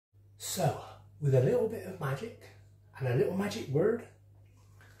So, with a little bit of magic and a little magic word,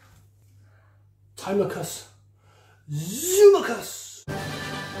 Timicus Zoomicus!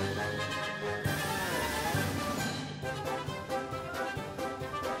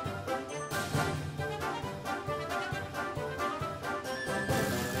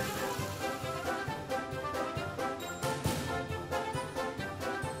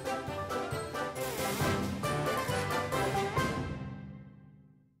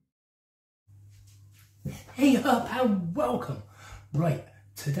 Hey up and welcome. Right,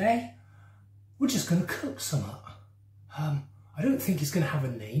 today we're just going to cook some up. I don't think it's going to have a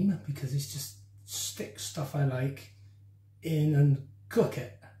name because it's just stick stuff I like in and cook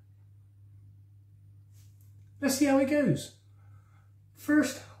it. Let's see how it goes.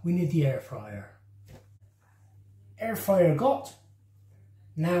 First, we need the air fryer. Air fryer got.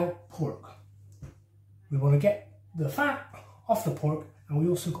 Now pork. We want to get the fat off the pork, and we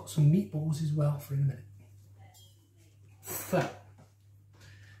also got some meatballs as well for in a minute. So,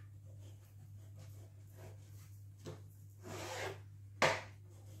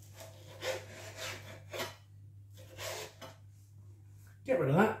 get rid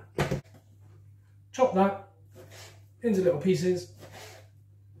of that, chop that into little pieces,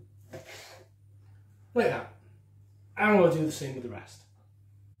 like that, and we'll do the same with the rest.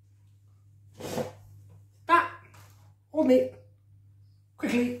 That, all neat,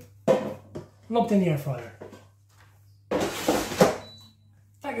 quickly, lobbed in the air fryer.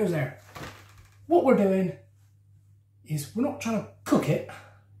 That goes there. What we're doing is we're not trying to cook it,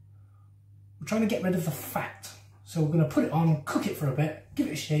 we're trying to get rid of the fat. So we're going to put it on, cook it for a bit, give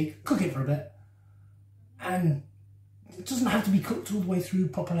it a shake, cook it for a bit, and it doesn't have to be cooked all the way through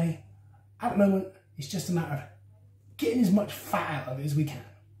properly. At the moment, it's just a matter of getting as much fat out of it as we can.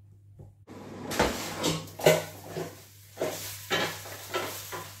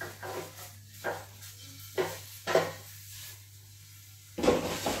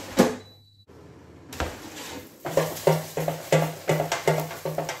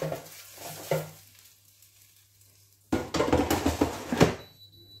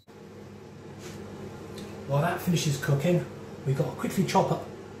 While that finishes cooking, we've got to quickly chop up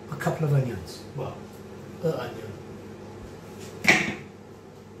a couple of onions. Well, an onion.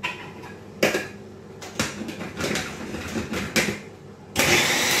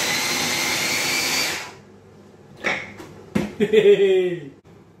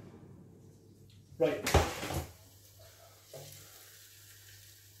 Right.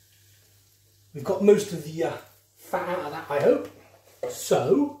 We've got most of the fat out of that, I hope.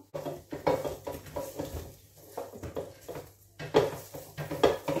 So,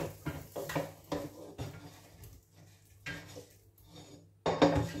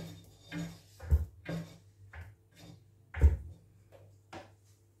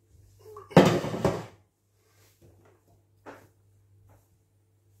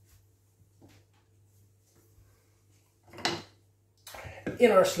 in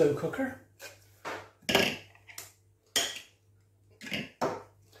our slow cooker,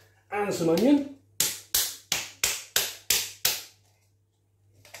 and some onion,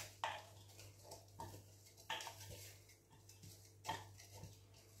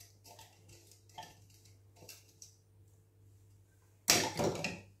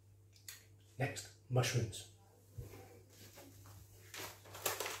 next mushrooms.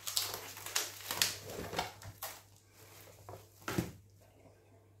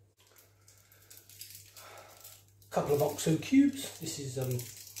 Couple of OXO cubes. This is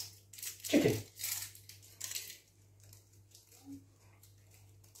chicken.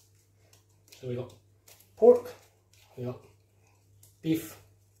 So we got pork, we got beef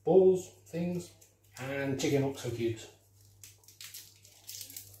balls, things, and chicken OXO cubes.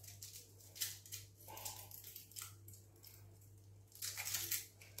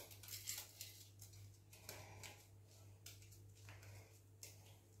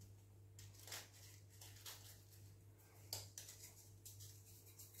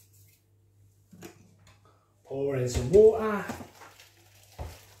 Pour in some water.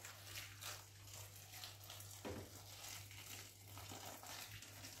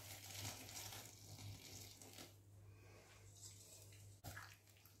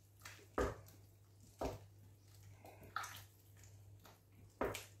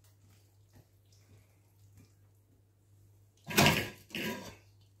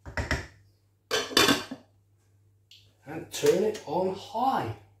 And turn it on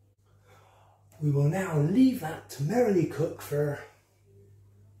high. We will now leave that to merrily cook for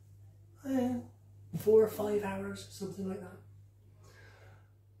 4 or 5 hours, something like that.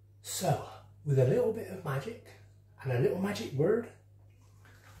 So, with a little bit of magic and a little magic word,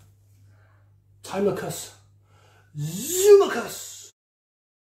 Thymicus Zoomicus.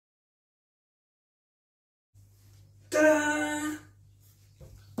 Ta-da!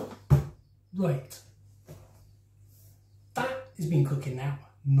 Right, that has been cooking now,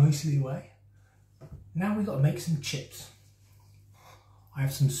 nicely away. Now we've got to make some chips. I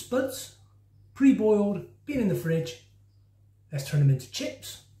have some spuds, pre-boiled, been in the fridge. Let's turn them into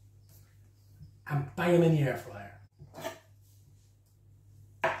chips and bang them in the air fryer.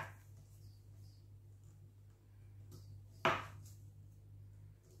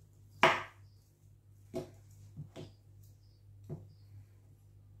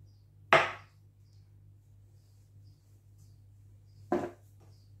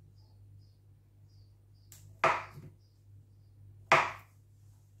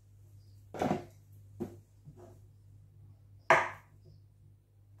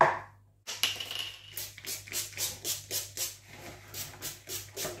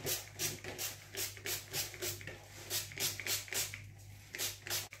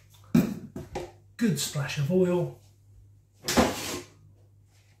 Good splash of oil.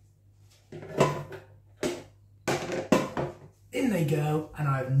 In they go, and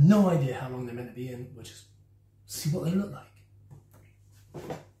I have no idea how long they're meant to be in. We'll just see what they look like.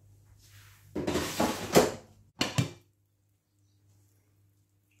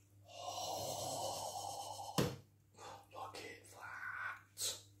 Oh, look at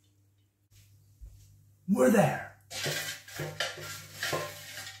that. We're there.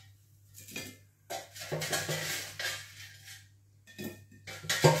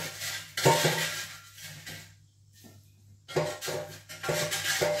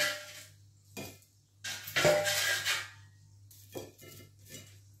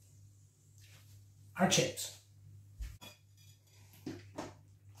 Our chips.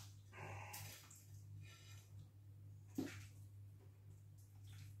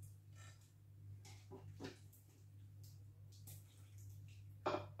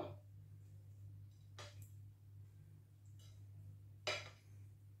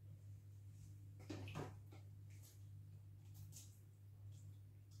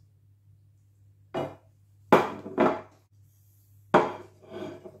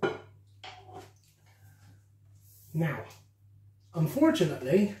 Now,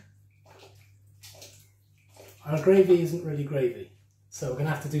 unfortunately, our gravy isn't really gravy, so we're going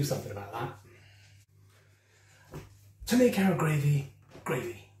to have to do something about that. To make our gravy,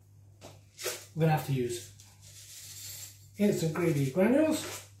 we're going to have to use instant gravy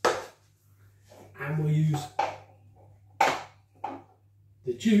granules, and we'll use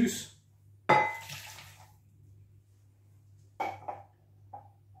the juice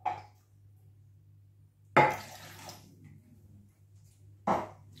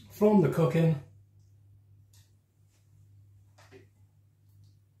from the cooking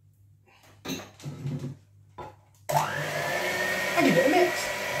and give it a mix.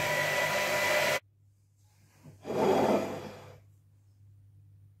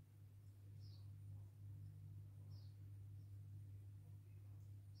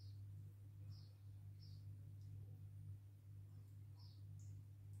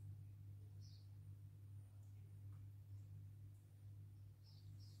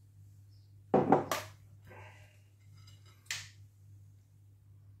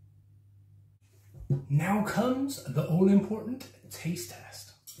 Now comes the all-important taste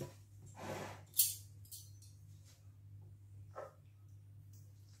test.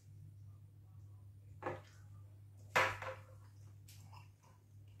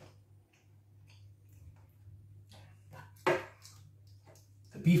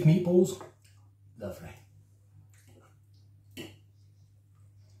 The beef meatballs, lovely.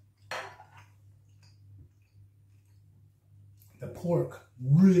 The pork,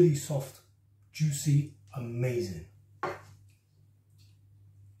 really soft. Juicy, amazing.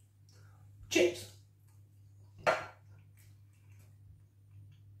 Chips.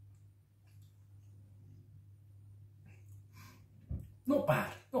 Not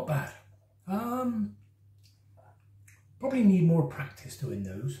bad, not bad. Probably need more practice doing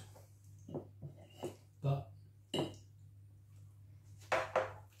those. But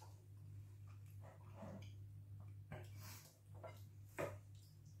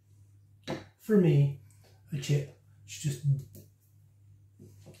for me, a chip should just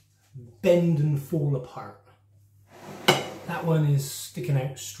bend and fall apart. That one is sticking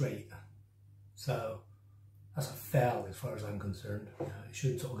out straight, so that's a fail as far as I'm concerned. It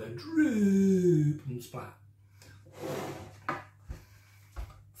should sort of go droop and splat.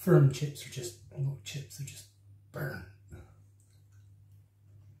 Firm chips are just not chips, they're just burn.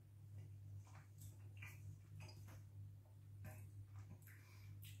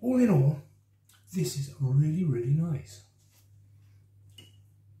 All in all, This is really, really nice.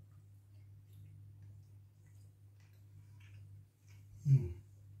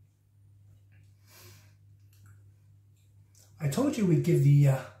 I told you we'd give the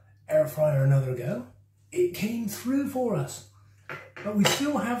air fryer another go. It came through for us, but we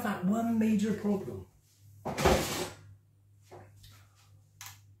still have that one major problem.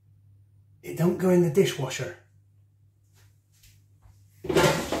 It don't go in the dishwasher.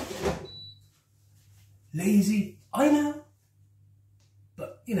 Lazy, I know,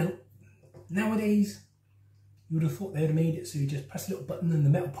 but you know, nowadays you would have thought they would have made it so you just press a little button and the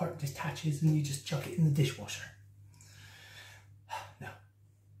metal part detaches and you just chuck it in the dishwasher. No.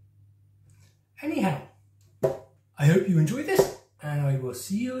 Anyhow, I hope you enjoyed this and I will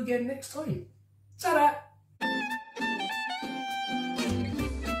see you again next time. Ta-da!